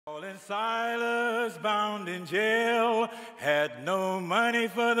Paul and Silas, bound in jail, had no money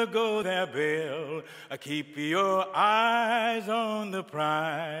for the go their bail. Keep your eyes on the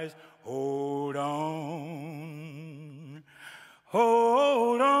prize. Hold on.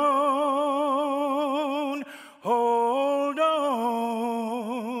 Hold on. Hold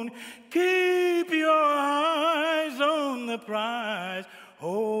on. Keep your eyes on the prize.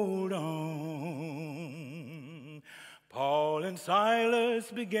 Hold on. Paul and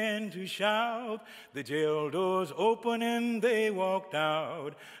Silas began to shout. The jail doors opened and they walked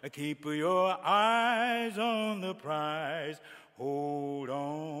out. Keep your eyes on the prize. Hold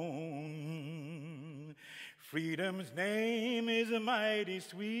on. Freedom's name is mighty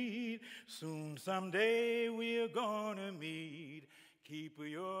sweet. Soon, someday, we're gonna meet. Keep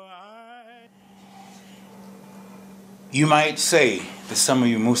your eyes. You might say that some of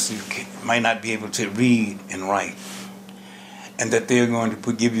you, most of you, might not be able to read and write, and that they're going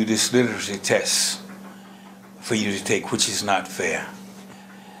to give you this literacy test for you to take, which is not fair.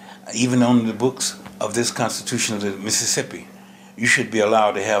 Even on the books of this Constitution of Mississippi, you should be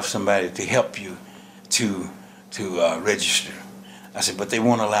allowed to have somebody to help you to register. I said, but they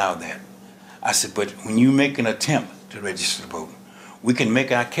won't allow that. I said, but when you make an attempt to register to vote, we can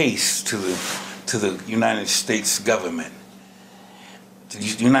make our case to the United States government, to the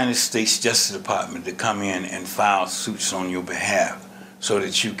United States Justice Department, to come in and file suits on your behalf so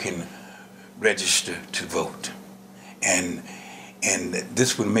that you can register to vote. And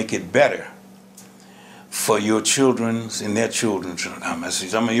this would make it better for your children's and their children's. I said,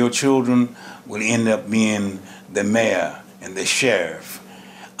 some of your children will end up being the mayor and the sheriff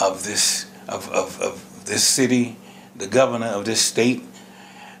of this this city, the governor of this state,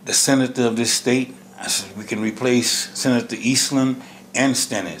 the senator of this state. I said, we can replace Senator Eastland and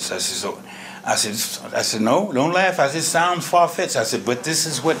Stennis. I said, no, don't laugh. I said, it sounds far-fetched. I said, but this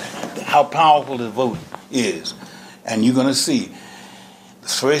is how powerful the vote is. And you're gonna see,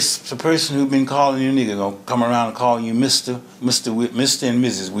 the person who's been calling you nigga gonna come around and call you Mr. and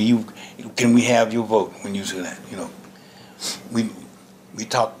Mrs. Can we have your vote when you do that? You know, we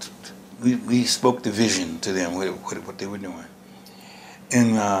spoke the vision to them, what they were doing.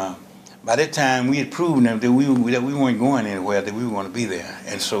 And by that time, we had proven them that we weren't going anywhere, that we were going to be there.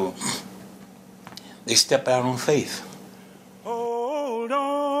 And so they stepped out on faith. Hold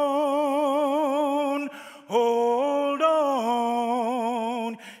on, hold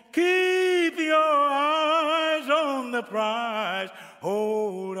on. Keep your eyes on the prize.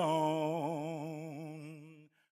 Hold on.